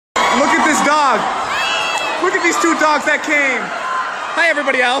dog. Look at these two dogs that came. Hi,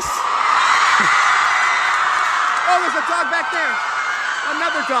 everybody else. Oh, there's a dog back there.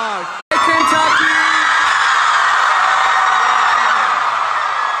 Another dog. Hey, Kentucky.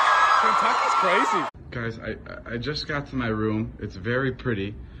 Kentucky's crazy. Guys, I just got to my room. It's very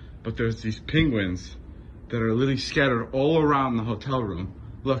pretty, but there's these penguins that are literally scattered all around the hotel room.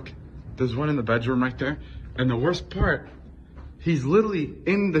 Look, there's one in the bedroom right there. And the worst part, he's literally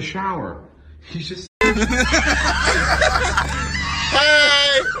in the shower. He's just... Hi.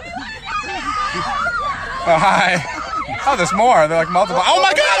 Oh, hi. Oh, there's more. They're like multiple. Oh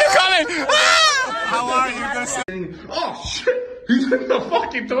my God, they're coming! Ah! How are you? You're gonna say... Oh shit! He's in the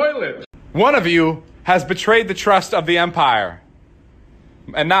fucking toilet. One of you has betrayed the trust of the Empire.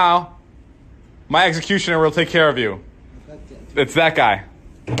 And now, my executioner will take care of you. It's that guy.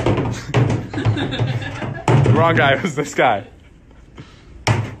 The wrong guy, it was this guy.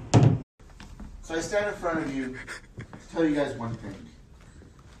 So I stand in front of you to tell you guys one thing.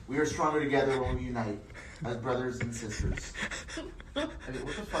 We are stronger together when we unite, as brothers and sisters. I mean,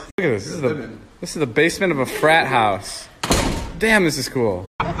 what the fuck? Look at this. This is the basement of a frat house. Damn, this is cool.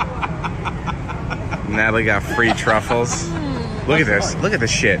 Natalie got free truffles. Look at this. Look at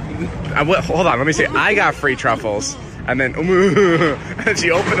this shit. Hold on. Let me see. I got free truffles. And then, and she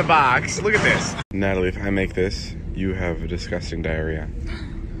opened the box. Look at this. Natalie, if I make this, you have a disgusting diarrhea. Oh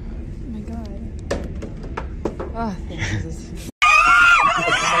my God. Oh, thank Jesus.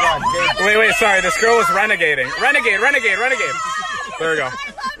 Wait, sorry. This girl was renegading. Renegade. There we go.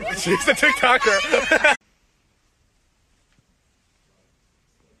 She's a TikToker.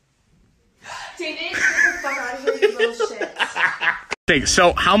 David, get the fuck out of here, you little shit.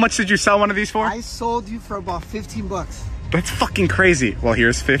 So, how much did you sell one of these for? I sold you for about 15 bucks. That's fucking crazy. Well,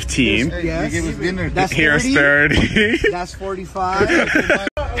 here's 15. Yes. That's Here's 30. That's 45.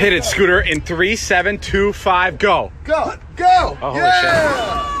 Hit it, Scooter, in 3, 7, 2, 5, go. Go! Oh, holy shit.